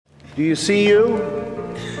Do you see you?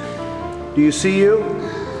 Do you see you?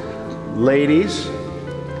 Ladies,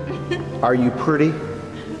 are you pretty?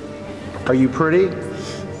 Are you pretty?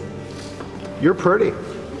 You're pretty.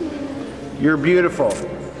 You're beautiful.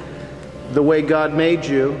 The way God made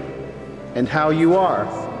you and how you are.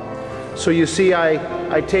 So you see,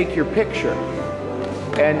 I take your picture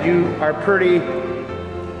and you are pretty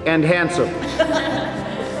and handsome.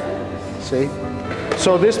 See?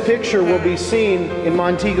 So this picture will be seen in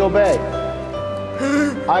Montego Bay.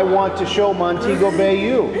 I want to show Montego Bay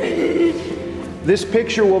you. This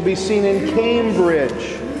picture will be seen in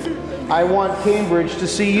Cambridge. I want Cambridge to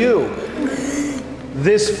see you.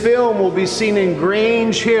 This film will be seen in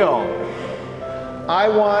Grange Hill. I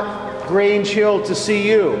want Grange Hill to see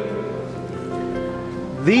you.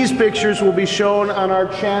 These pictures will be shown on our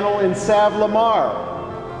channel in Savlamar.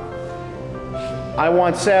 I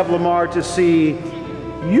want Savlamar to see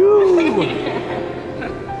you.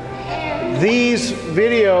 These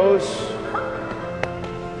videos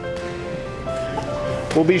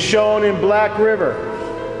will be shown in Black River.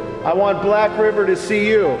 I want Black River to see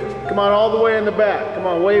you. Come on, all the way in the back. Come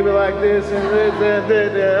on, wave it like this and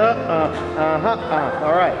this.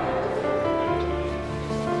 All right.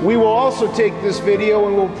 We will also take this video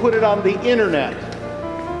and we'll put it on the internet.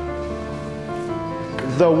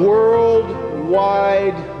 The World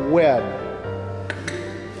Wide Web.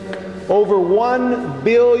 Over 1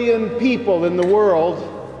 billion people in the world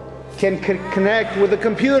can connect with a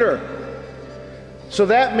computer. So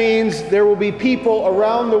that means there will be people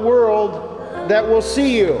around the world that will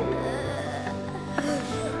see you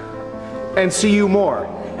and see you more.